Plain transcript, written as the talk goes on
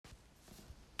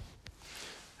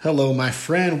Hello, my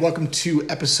friend. Welcome to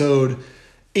episode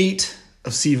 8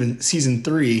 of season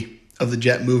 3 of the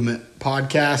Jet Movement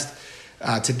podcast.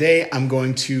 Today, I'm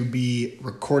going to be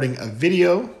recording a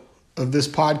video of this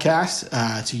podcast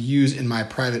to use in my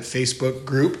private Facebook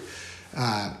group.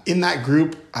 In that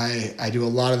group, I do a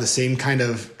lot of the same kind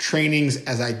of trainings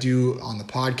as I do on the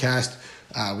podcast.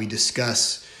 We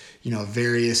discuss,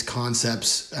 various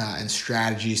concepts and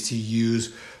strategies to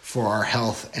use for our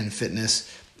health and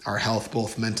fitness, our health,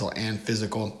 both mental and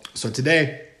physical. So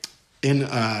today,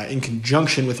 in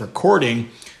conjunction with recording,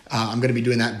 I'm going to be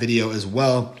doing that video as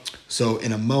well. So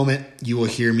in a moment, you will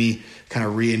hear me kind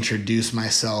of reintroduce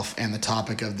myself and the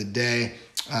topic of the day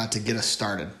to get us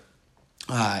started.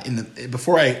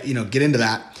 Before I get into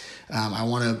that, I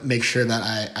want to make sure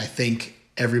that I thank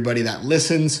everybody that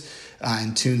listens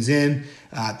and tunes in.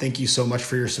 Thank you so much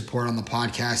for your support on the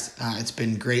podcast. It's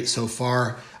been great so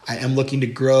far. I am looking to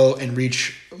grow and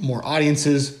reach more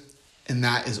audiences, and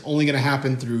that is only going to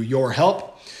happen through your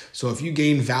help. So if you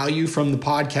gain value from the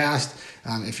podcast,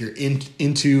 if you're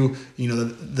into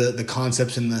the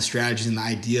concepts and the strategies and the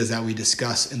ideas that we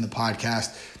discuss in the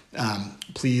podcast,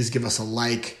 please give us a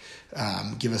like,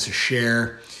 give us a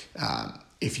share.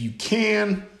 If you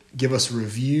can, give us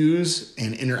reviews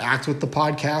and interact with the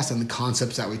podcast and the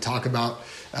concepts that we talk about,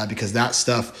 because that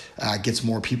stuff gets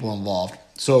more people involved.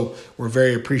 So we're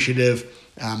very appreciative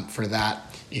for that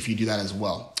if you do that as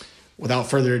well. Without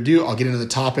further ado, I'll get into the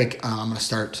topic. I'm going to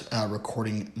start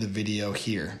recording the video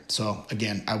here. So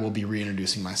again, I will be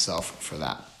reintroducing myself for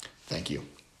that. Thank you.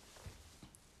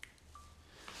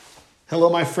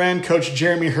 Hello, my friend, Coach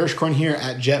Jeremy Hirschkorn here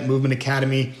at Jet Movement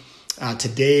Academy.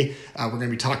 Today, we're going to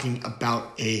be talking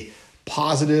about a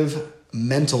positive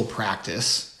mental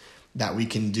practice that we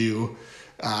can do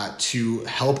to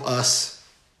help us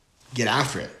get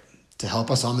after it, to help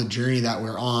us on the journey that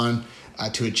we're on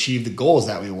to achieve the goals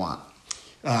that we want.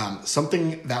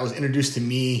 Something that was introduced to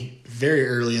me very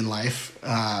early in life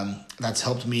that's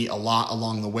helped me a lot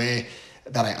along the way,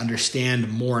 that I understand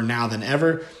more now than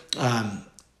ever,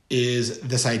 is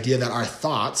this idea that our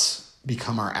thoughts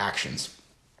become our actions.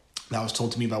 That was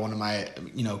told to me by one of my,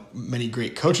 many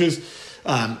great coaches.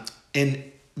 And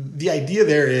the idea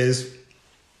there is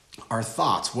our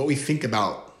thoughts, what we think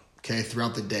about,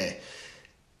 throughout the day,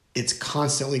 it's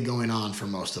constantly going on for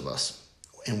most of us.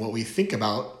 And what we think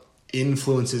about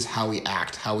influences how we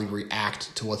act, how we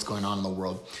react to what's going on in the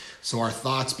world. So our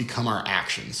thoughts become our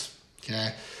actions,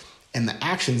 And the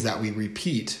actions that we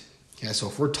repeat, so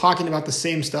if we're talking about the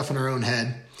same stuff in our own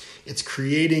head, it's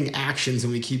creating actions,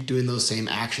 and we keep doing those same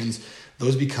actions.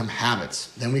 Those become habits.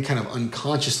 Then we kind of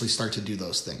unconsciously start to do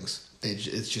those things.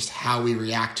 It's just how we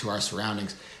react to our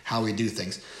surroundings, how we do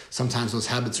things. Sometimes those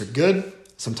habits are good.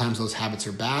 Sometimes those habits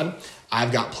are bad.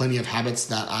 I've got plenty of habits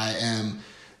that I am,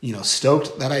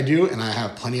 stoked that I do, and I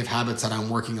have plenty of habits that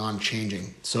I'm working on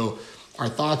changing. So our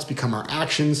thoughts become our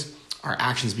actions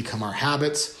become our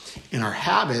habits, and our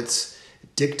habits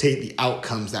dictate the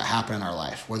outcomes that happen in our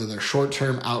life, whether they're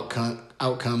short-term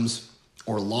outcomes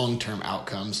or long-term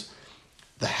outcomes.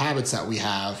 The habits that we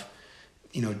have,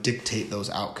 dictate those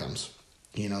outcomes.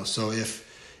 So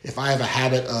if I have a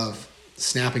habit of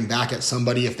snapping back at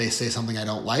somebody if they say something I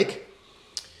don't like,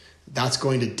 that's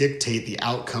going to dictate the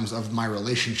outcomes of my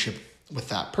relationship with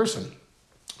that person.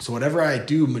 So whatever I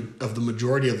do of the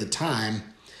majority of the time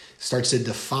starts to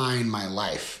define my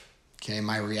life.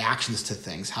 My reactions to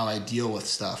things, how I deal with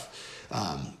stuff,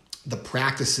 the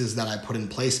practices that I put in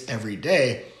place every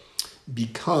day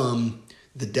become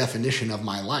the definition of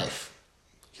my life.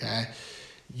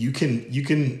 You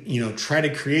can try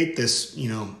to create this,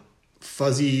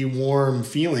 fuzzy, warm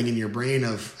feeling in your brain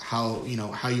of how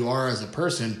you are as a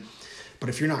person. But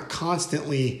if you're not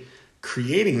constantly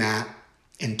creating that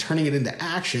and turning it into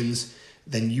actions,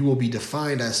 then you will be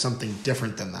defined as something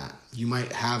different than that. You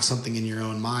might have something in your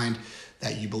own mind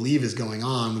that you believe is going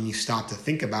on when you stop to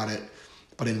think about it.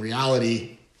 But in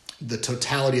reality, the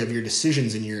totality of your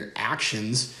decisions and your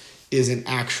actions isn't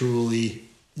actually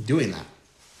doing that.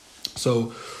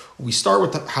 So we start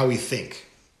with how we think,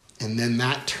 and then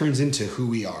that turns into who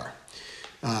we are.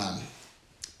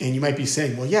 And you might be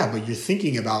saying, well, yeah, but you're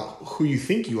thinking about who you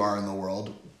think you are in the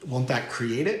world. Won't that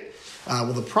create it?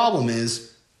 Well, the problem is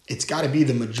it's got to be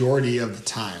the majority of the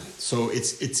time. So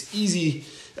it's easy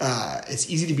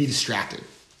to be distracted,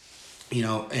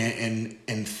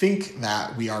 and think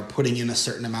that we are putting in a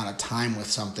certain amount of time with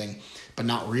something, but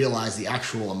not realize the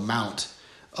actual amount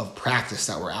of practice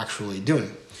that we're actually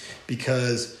doing.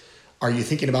 Because are you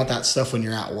thinking about that stuff when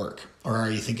you're at work, or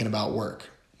are you thinking about work?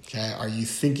 Are you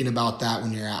thinking about that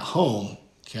when you're at home?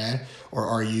 Or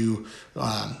are you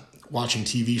watching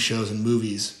TV shows and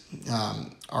movies?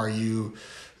 Are you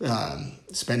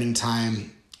spending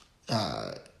time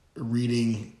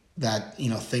reading that,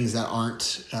 things that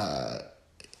aren't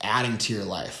adding to your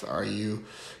life? Are you,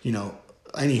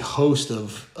 any host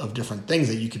of different things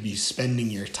that you could be spending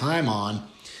your time on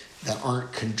that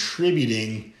aren't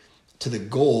contributing to the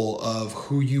goal of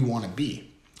who you want to be,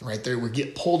 right? We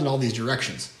get pulled in all these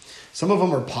directions. Some of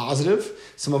them are positive,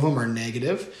 some of them are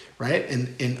negative, right?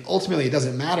 And ultimately, it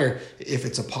doesn't matter if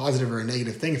it's a positive or a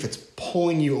negative thing, if it's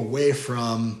pulling you away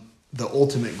from the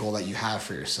ultimate goal that you have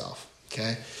for yourself,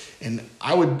 okay? And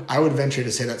I would venture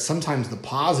to say that sometimes the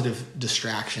positive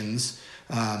distractions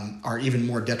are even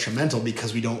more detrimental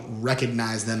because we don't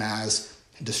recognize them as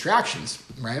distractions,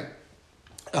 right?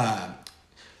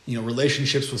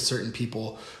 Relationships with certain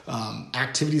people,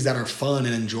 activities that are fun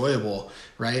and enjoyable,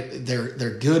 right?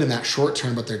 They're good in that short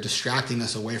term, but they're distracting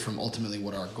us away from ultimately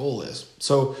what our goal is.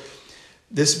 So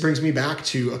this brings me back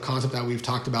to a concept that we've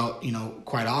talked about,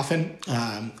 quite often,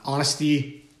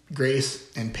 honesty,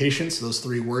 grace, and patience, those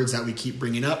three words that we keep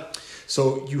bringing up.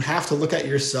 So you have to look at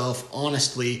yourself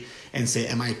honestly and say,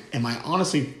 am I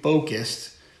honestly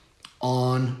focused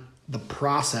on the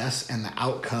process and the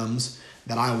outcomes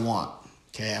that I want?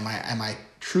 Okay, am I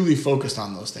truly focused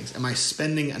on those things? Am I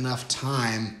spending enough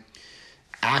time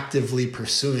actively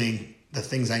pursuing the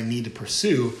things I need to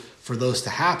pursue for those to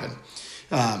happen?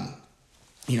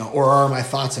 Or are my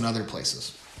thoughts in other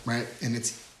places, right? And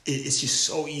it's just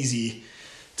so easy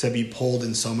to be pulled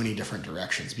in so many different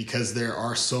directions because there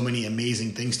are so many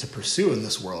amazing things to pursue in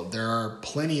this world. There are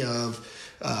plenty of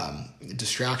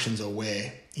distractions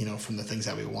away, from the things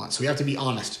that we want. So we have to be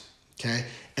honest, okay?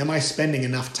 Am I spending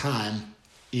enough time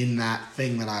in that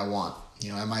thing that I want?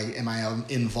 Am I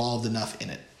involved enough in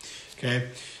it? Okay.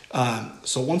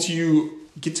 So once you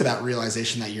get to that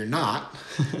realization that you're not,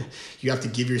 you have to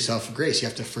give yourself grace. You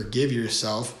have to forgive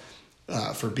yourself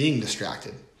for being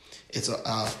distracted. It's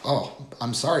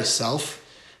I'm sorry, self.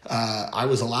 I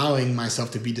was allowing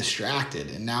myself to be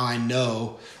distracted, and now I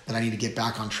know that I need to get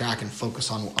back on track and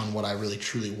focus on what I really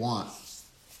truly want.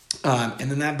 And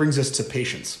then that brings us to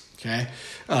patience. Okay.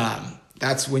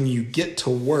 That's when you get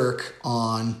to work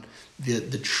on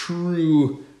the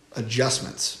true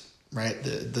adjustments, right?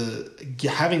 The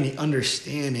having the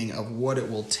understanding of what it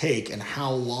will take and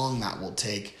how long that will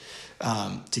take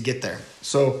to get there.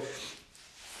 So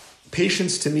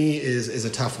patience to me is a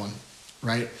tough one,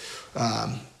 right?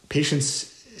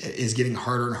 Patience is getting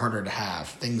harder and harder to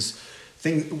have.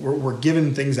 We're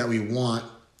given things that we want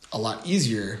a lot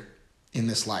easier in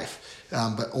this life,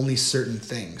 but only certain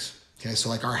things. Okay, so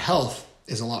like our health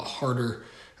is a lot harder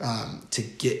to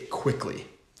get quickly.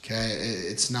 Okay,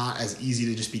 it's not as easy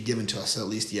to just be given to us, at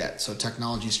least yet. So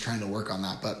technology is trying to work on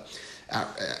that, but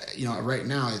right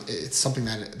now it's something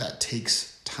that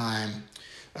takes time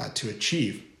to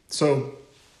achieve. So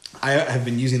I have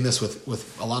been using this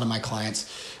with a lot of my clients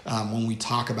when we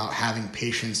talk about having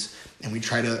patience, and we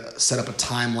try to set up a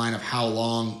timeline of how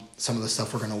long some of the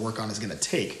stuff we're going to work on is going to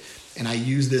take. And I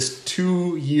use this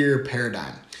 2-year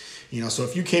paradigm. So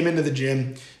if you came into the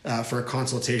gym for a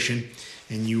consultation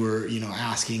and you were,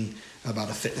 asking about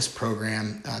a fitness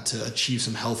program to achieve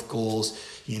some health goals,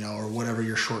 or whatever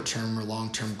your short-term or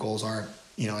long-term goals are,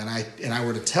 and I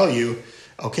were to tell you,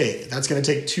 okay, that's going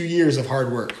to take 2 years of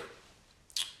hard work.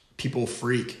 People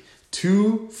freak.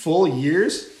 2 full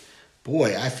years?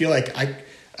 Boy, I feel like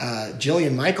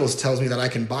Jillian Michaels tells me that I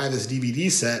can buy this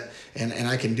DVD set and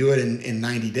I can do it in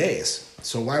 90 days.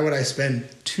 So why would I spend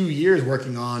 2 years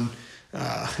working on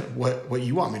what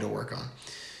you want me to work on?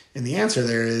 And the answer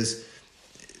there is,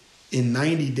 in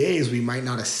 90 days, we might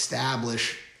not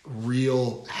establish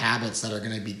real habits that are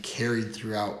going to be carried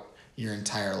throughout your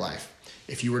entire life.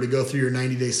 If you were to go through your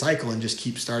 90-day cycle and just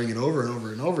keep starting it over and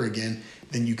over and over again,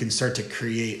 then you can start to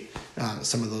create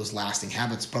some of those lasting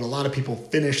habits. But a lot of people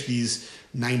finish these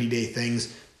 90-day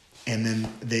things and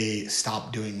then they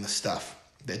stop doing the stuff.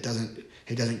 It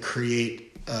doesn't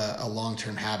create a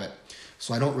long-term habit.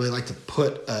 So I don't really like to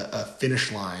put a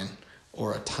finish line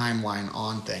or a timeline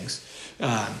on things.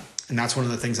 And that's one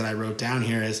of the things that I wrote down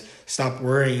here is stop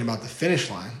worrying about the finish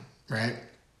line, right?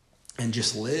 And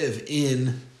just live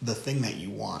in the thing that you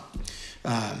want.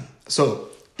 So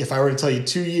if I were to tell you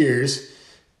 2 years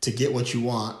to get what you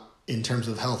want in terms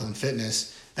of health and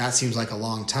fitness, that seems like a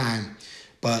long time.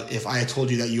 But if I had told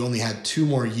you that you only had 2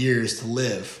 more years to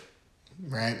live,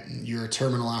 right? You're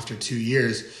terminal after 2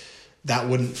 years, that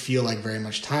wouldn't feel like very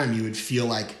much time. You would feel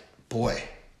like, boy,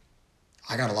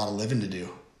 I got a lot of living to do,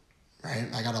 right?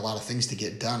 I got a lot of things to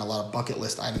get done, a lot of bucket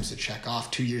list items to check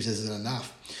off. 2 years isn't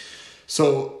enough.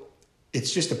 So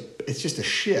it's just a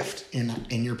shift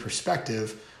in your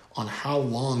perspective on how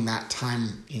long that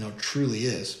time, truly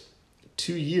is.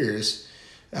 2 years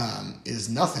is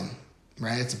nothing,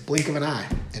 right? It's a blink of an eye.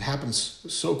 It happens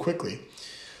so quickly.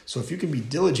 So if you can be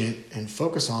diligent and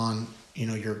focus on,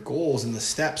 your goals and the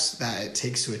steps that it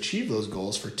takes to achieve those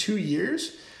goals for 2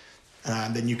 years,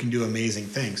 then you can do amazing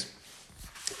things.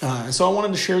 So I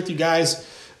wanted to share with you guys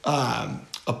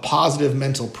a positive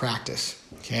mental practice,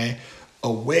 okay?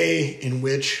 A way in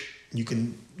which you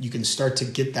can start to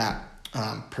get that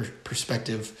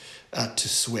perspective to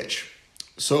switch.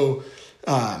 So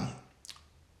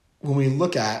when we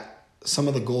look at some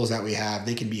of the goals that we have,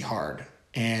 they can be hard,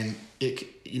 and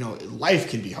life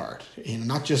can be hard.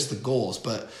 Not just the goals,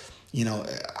 but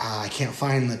I can't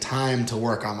find the time to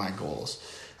work on my goals.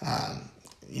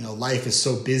 Life is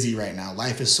so busy right now.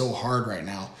 Life is so hard right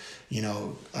now.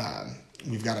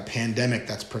 We've got a pandemic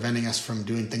that's preventing us from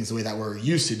doing things the way that we're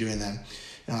used to doing them.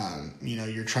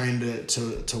 You're trying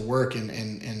to work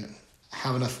and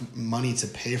have enough money to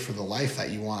pay for the life that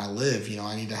you want to live.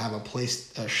 I need to have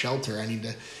a shelter. I need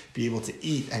to be able to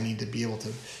eat. I need to be able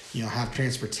to, have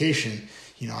transportation.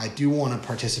 I do want to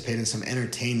participate in some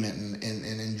entertainment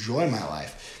and enjoy my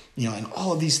life. And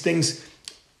all of these things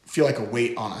feel like a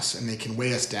weight on us, and they can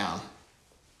weigh us down,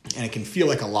 and it can feel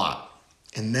like a lot.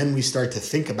 And then we start to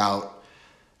think about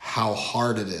how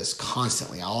hard it is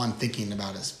constantly. All I'm thinking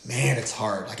about is, man, it's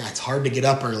hard. Like, it's hard to get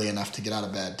up early enough to get out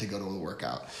of bed to go to a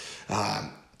workout.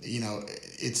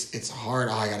 It's hard.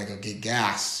 I got to go get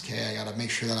gas. Okay. I got to make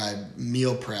sure that I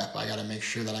meal prep. I got to make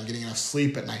sure that I'm getting enough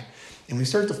sleep at night. And we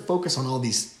start to focus on all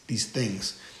these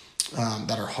things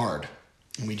that are hard.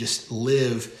 And we just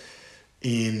live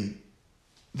in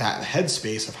that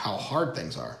headspace of how hard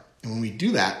things are. And when we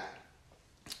do that,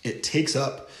 it takes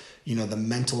up, the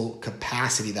mental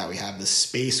capacity that we have, the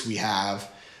space we have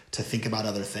to think about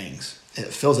other things. It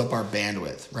fills up our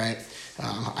bandwidth, right?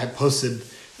 I posted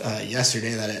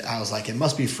yesterday that I was like, it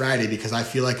must be Friday because I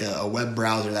feel like a web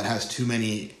browser that has too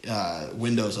many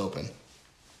windows open,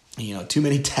 too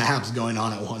many tabs going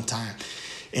on at one time.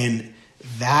 And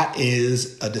that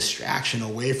is a distraction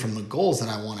away from the goals that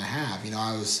I want to have.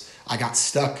 I got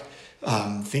stuck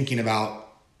thinking about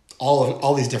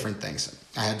all these different things.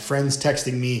 I had friends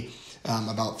texting me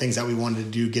about things that we wanted to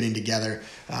do, getting together.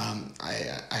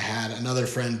 I had another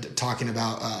friend talking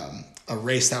about a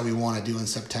race that we want to do in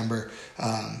September.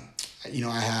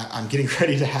 I'm getting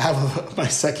ready to have my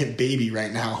second baby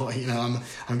right now.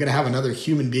 I'm going to have another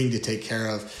human being to take care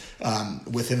of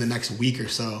within the next week or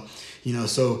so.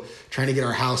 So trying to get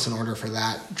our house in order for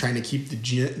that, trying to keep the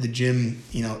gym,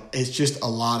 it's just a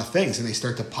lot of things, and they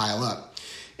start to pile up.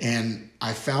 And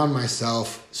I found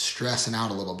myself stressing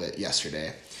out a little bit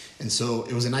yesterday. And so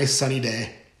it was a nice sunny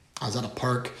day. I was at a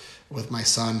park with my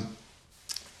son.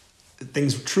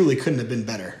 Things truly couldn't have been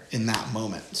better in that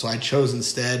moment. So I chose,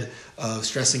 instead of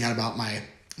stressing out about my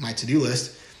to-do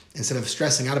list, instead of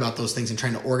stressing out about those things and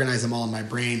trying to organize them all in my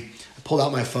brain, I pulled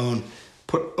out my phone,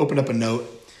 opened up a note.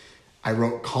 I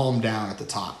wrote "calm down" at the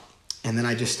top. And then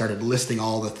I just started listing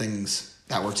all the things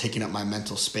that were taking up my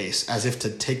mental space, as if to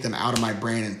take them out of my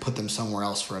brain and put them somewhere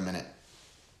else for a minute.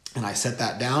 And I set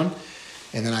that down,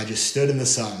 and then I just stood in the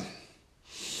sun.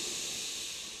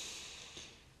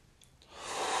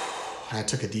 And I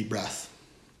took a deep breath,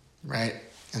 right?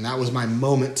 And that was my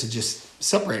moment to just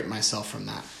separate myself from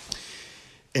that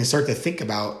and start to think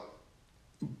about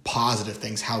positive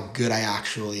things, how good I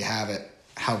actually have it,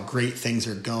 how great things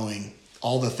are going,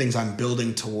 all the things I'm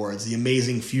building towards, the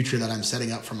amazing future that I'm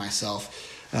setting up for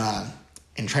myself,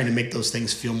 and trying to make those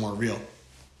things feel more real.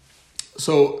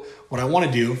 So what I want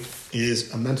to do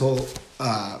is a mental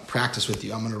practice with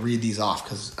you. I'm going to read these off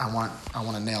because I want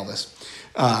to nail this.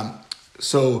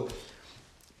 So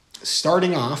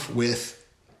starting off with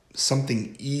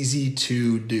something easy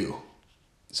to do,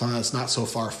 something that's not so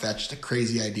far-fetched, a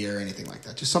crazy idea or anything like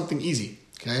that, just something easy,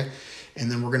 okay?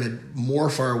 And then we're going to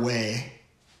morph our way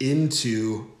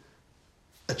into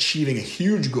achieving a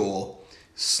huge goal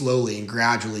slowly and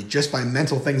gradually, just by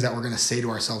mental things that we're going to say to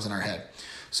ourselves in our head.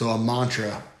 So a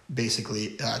mantra,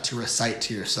 basically, to recite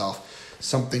to yourself,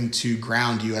 something to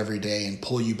ground you every day and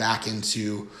pull you back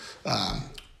into,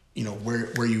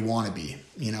 where you want to be.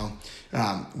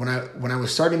 When I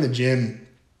was starting the gym,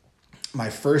 my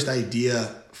first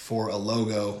idea for a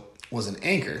logo was an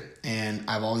anchor, and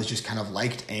I've always just kind of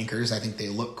liked anchors. I think they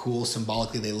look cool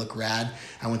symbolically. They look rad.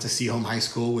 I went to Seaholm High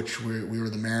School, which we were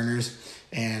the Mariners,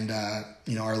 and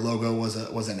our logo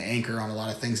was an anchor on a lot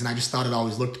of things, and I just thought it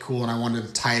always looked cool, and I wanted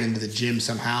to tie it into the gym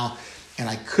somehow, and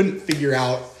I couldn't figure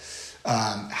out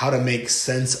how to make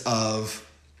sense of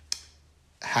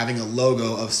having a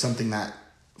logo of something that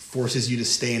forces you to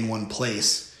stay in one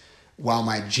place while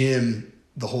my gym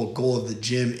the whole goal of the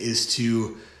gym is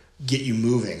to get you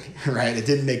moving, right? It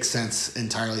didn't make sense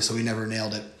entirely, so we never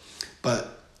nailed it.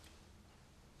 But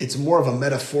it's more of a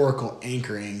metaphorical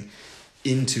anchoring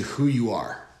into who you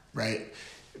are, right?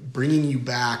 Bringing you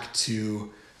back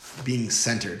to being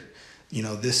centered. You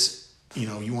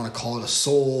want to call it a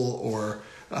soul or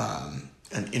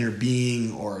an inner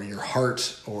being or your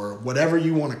heart or whatever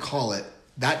you want to call it.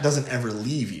 That doesn't ever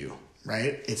leave you,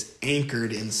 right? It's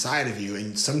anchored inside of you.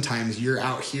 And sometimes you're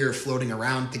out here floating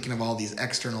around thinking of all these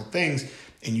external things,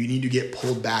 and you need to get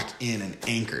pulled back in and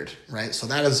anchored, right? So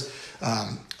that is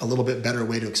a little bit better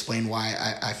way to explain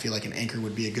why I feel like an anchor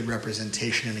would be a good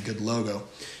representation and a good logo.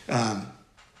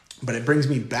 But it brings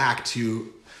me back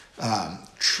to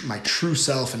my true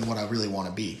self and what I really want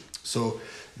to be. So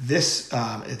this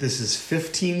is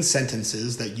 15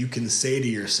 sentences that you can say to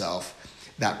yourself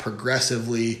that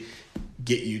progressively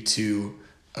get you to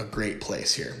a great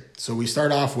place here. So we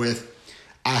start off with,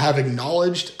 I have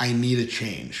acknowledged I need a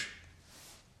change.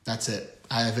 That's it.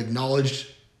 I have acknowledged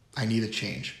I need a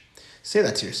change. Say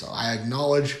that to yourself. I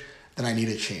acknowledge that I need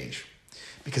a change.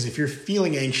 Because if you're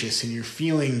feeling anxious and you're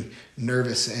feeling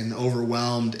nervous and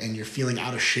overwhelmed and you're feeling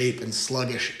out of shape and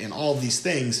sluggish and all of these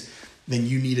things, then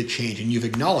you need a change, and you've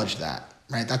acknowledged that,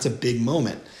 right? That's a big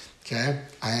moment, okay?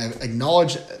 I have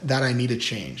acknowledged that I need a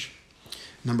change.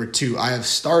 Number 2, I have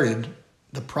started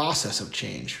the process of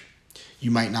change. You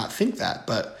might not think that,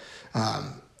 but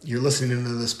you're listening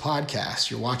to this podcast,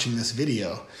 you're watching this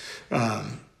video,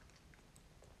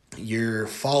 you're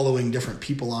following different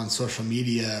people on social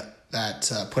media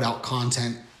that put out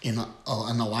content in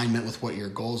an alignment with what your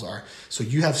goals are. So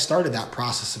you have started that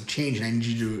process of change, and I need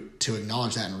you to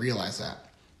acknowledge that and realize that,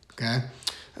 okay?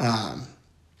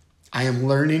 I am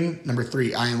learning, number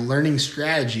 3, I am learning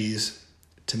strategies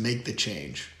to make the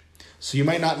change. So you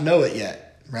might not know it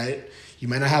yet, right? You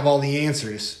might not have all the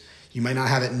answers. You might not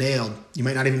have it nailed. You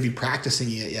might not even be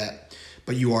practicing it yet,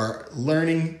 but you are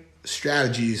learning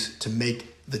strategies to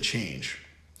make the change,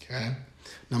 okay?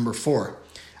 Number 4,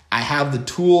 I have the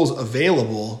tools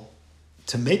available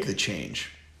to make the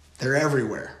change. They're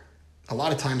everywhere. A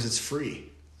lot of times it's free,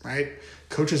 right?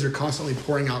 Coaches are constantly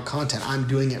pouring out content. I'm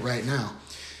doing it right now.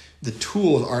 The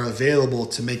tools are available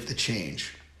to make the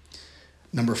change.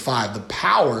 Number 5, the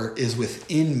power is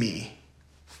within me.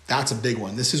 That's a big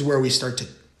one. This is where we start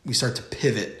to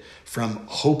pivot from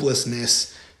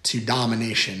hopelessness to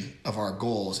domination of our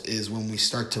goals, is when we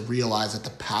start to realize that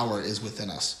the power is within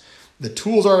us. The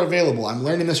tools are available. I'm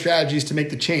learning the strategies to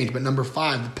make the change. But number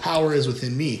 5, the power is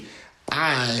within me.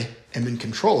 I am in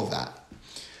control of that.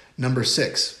 Number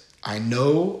 6, I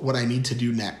know what I need to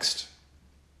do next.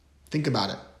 Think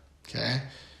about it, okay?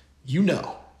 You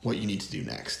know what you need to do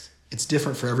next. It's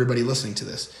different for everybody listening to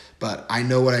this, but I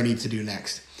know what I need to do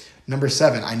next. Number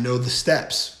 7, I know the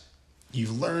steps.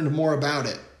 You've learned more about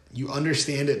it. You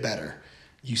understand it better.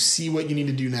 You see what you need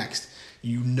to do next.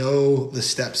 You know the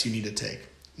steps you need to take.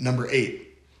 Number 8,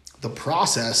 the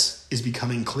process is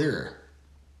becoming clearer.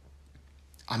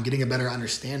 I'm getting a better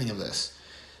understanding of this.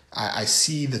 I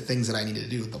see the things that I need to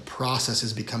do. The process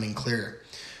is becoming clearer.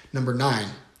 Number 9,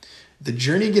 the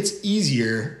journey gets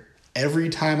easier every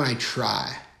time I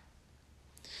try.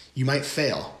 You might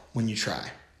fail when you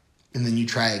try, and then you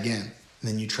try again, and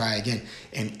then you try again.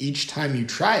 And each time you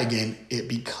try again, it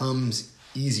becomes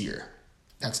easier.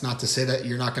 That's not to say that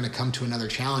you're not going to come to another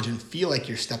challenge and feel like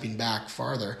you're stepping back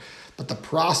farther, but the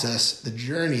process, the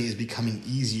journey is becoming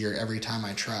easier every time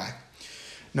I try.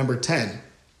 Number 10,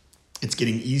 it's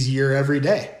getting easier every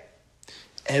day.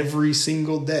 Every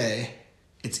single day,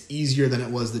 it's easier than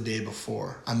it was the day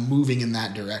before. I'm moving in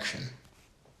that direction.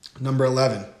 Number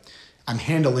 11, I'm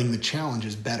handling the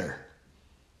challenges better.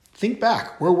 Think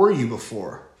back. Where were you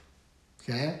before?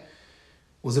 Okay.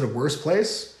 Was it a worse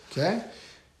place? Okay.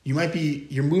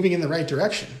 You're moving in the right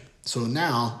direction. So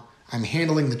now I'm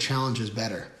handling the challenges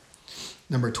better.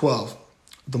 Number 12,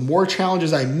 the more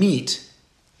challenges I meet,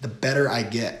 the better I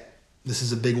get. This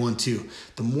is a big one too.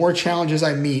 The more challenges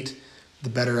I meet, the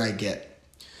better I get.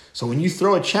 So when you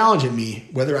throw a challenge at me,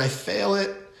 whether I fail it,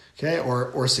 okay,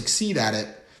 or succeed at it,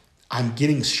 I'm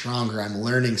getting stronger. I'm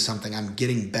learning something. I'm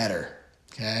getting better.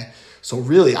 Okay. So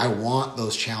really, I want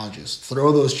those challenges.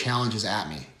 Throw those challenges at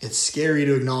me. It's scary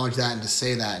to acknowledge that and to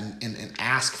say that and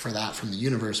ask for that from the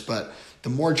universe. But the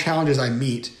more challenges I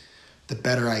meet, the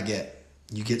better I get.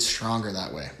 You get stronger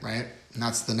that way, right? And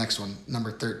that's the next one,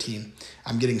 number 13.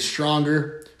 I'm getting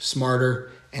stronger,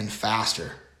 smarter, and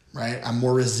faster, right? I'm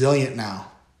more resilient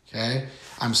now, okay?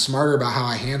 I'm smarter about how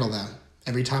I handle them.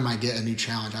 Every time I get a new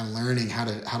challenge, I'm learning how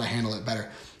to handle it better.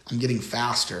 I'm getting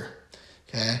faster,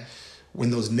 okay?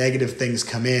 when those negative things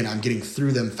come in, I'm getting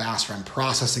through them faster. I'm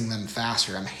processing them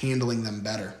faster. I'm handling them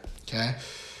better. Okay.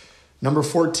 Number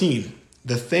 14,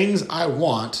 the things I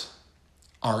want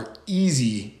are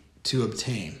easy to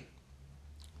obtain.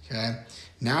 Okay.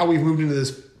 Now we've moved into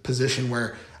this position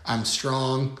where I'm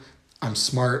strong, I'm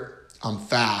smart, I'm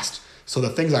fast. So the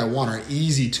things I want are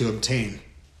easy to obtain.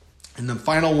 And the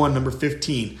final one, number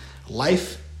 15,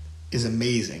 life is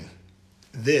amazing.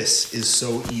 This is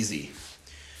so easy.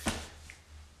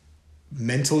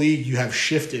 Mentally, you have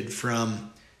shifted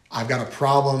from I've got a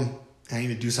problem and I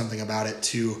need to do something about it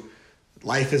to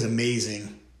life is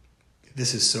amazing.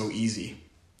 This is so easy.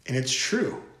 And it's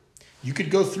true. You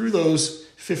could go through those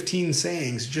 15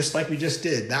 sayings just like we just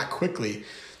did that quickly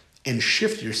and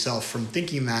shift yourself from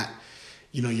thinking that,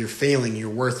 you're failing, you're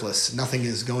worthless, nothing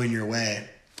is going your way,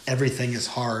 everything is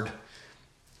hard.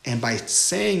 And by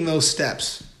saying those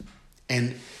steps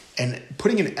and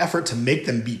putting an effort to make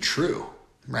them be true,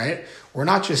 right? We're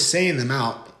not just saying them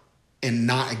out and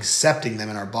not accepting them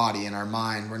in our body, in our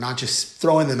mind. We're not just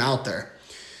throwing them out there.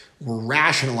 We're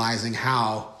rationalizing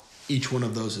how each one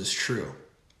of those is true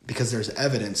because there's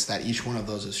evidence that each one of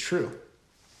those is true.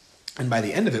 And by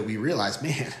the end of it, we realize,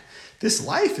 man, this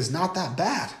life is not that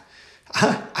bad.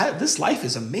 This life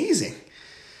is amazing.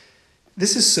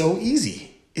 This is so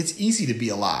easy. It's easy to be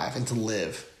alive and to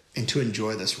live and to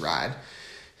enjoy this ride.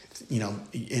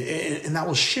 And that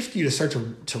will shift you to start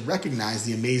to recognize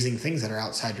the amazing things that are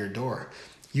outside your door.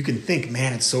 You can think,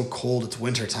 man, it's so cold. It's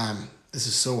wintertime. This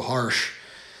is so harsh.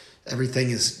 Everything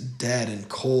is dead and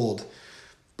cold.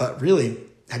 But really,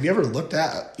 have you ever looked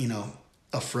at,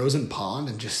 a frozen pond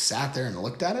and just sat there and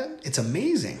looked at it? It's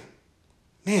amazing.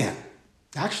 Man,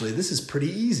 actually, this is pretty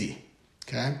easy.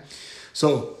 Okay.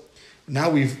 So now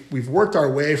we've worked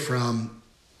our way from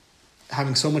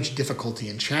having so much difficulty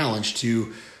and challenge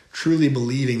to truly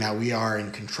believing that we are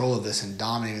in control of this and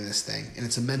dominating this thing. And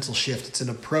it's a mental shift. It's an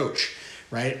approach,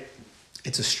 right?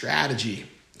 It's a strategy.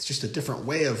 It's just a different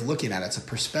way of looking at it. It's a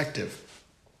perspective.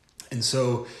 And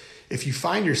so if you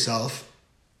find yourself,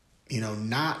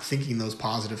 not thinking those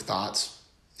positive thoughts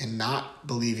and not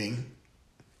believing,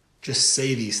 just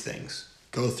say these things.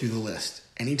 Go through the list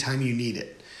anytime you need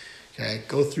it. Okay.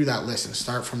 Go through that list and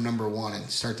start from number 1 and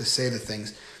start to say the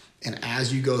things. And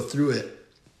as you go through it,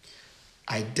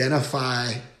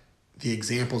 identify the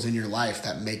examples in your life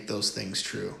that make those things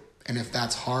true. And if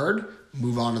that's hard,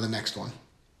 move on to the next one.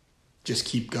 Just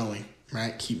keep going,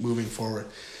 right? Keep moving forward.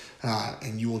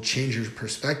 And you will change your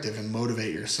perspective and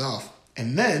motivate yourself.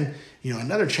 And then,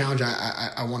 another challenge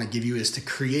I want to give you is to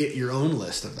create your own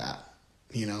list of that.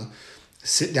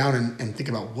 Sit down and think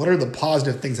about what are the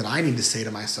positive things that I need to say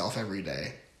to myself every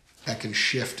day that can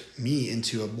shift me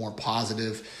into a more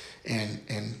positive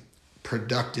and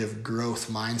productive growth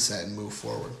mindset and move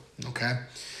forward. Okay.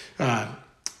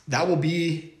 That will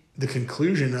be the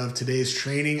conclusion of today's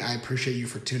training. I appreciate you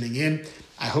for tuning in.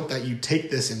 I hope that you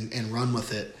take this and run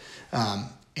with it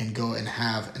and go and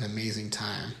have an amazing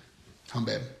time.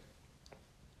 Babe.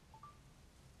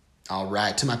 All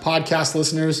right. To my podcast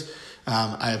listeners,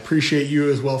 I appreciate you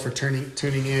as well for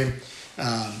tuning in.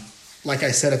 Like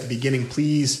I said at the beginning,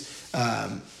 please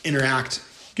interact,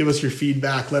 give us your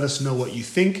feedback, let us know what you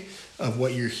think of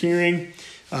what you're hearing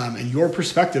and your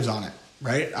perspectives on it,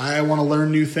 right? I want to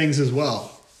learn new things as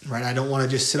well, right? I don't want to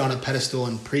just sit on a pedestal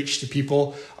and preach to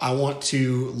people. I want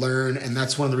to learn, and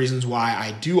that's one of the reasons why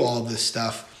I do all of this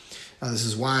stuff. This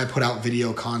is why I put out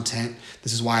video content.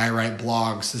 This is why I write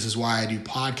blogs. This is why I do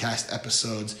podcast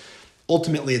episodes.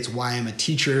 Ultimately, it's why I'm a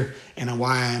teacher and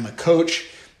why I'm a coach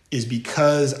is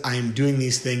because I am doing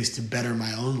these things to better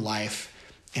my own life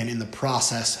and in the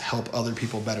process help other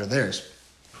people better theirs.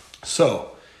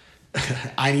 So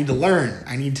I need to learn.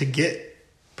 I need to get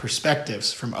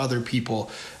perspectives from other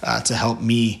people to help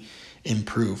me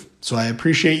improve. So I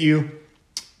appreciate you.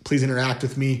 Please interact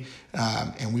with me,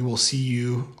 and we will see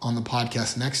you on the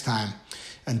podcast next time.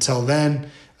 Until then,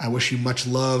 I wish you much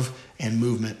love and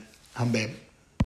movement. Babe.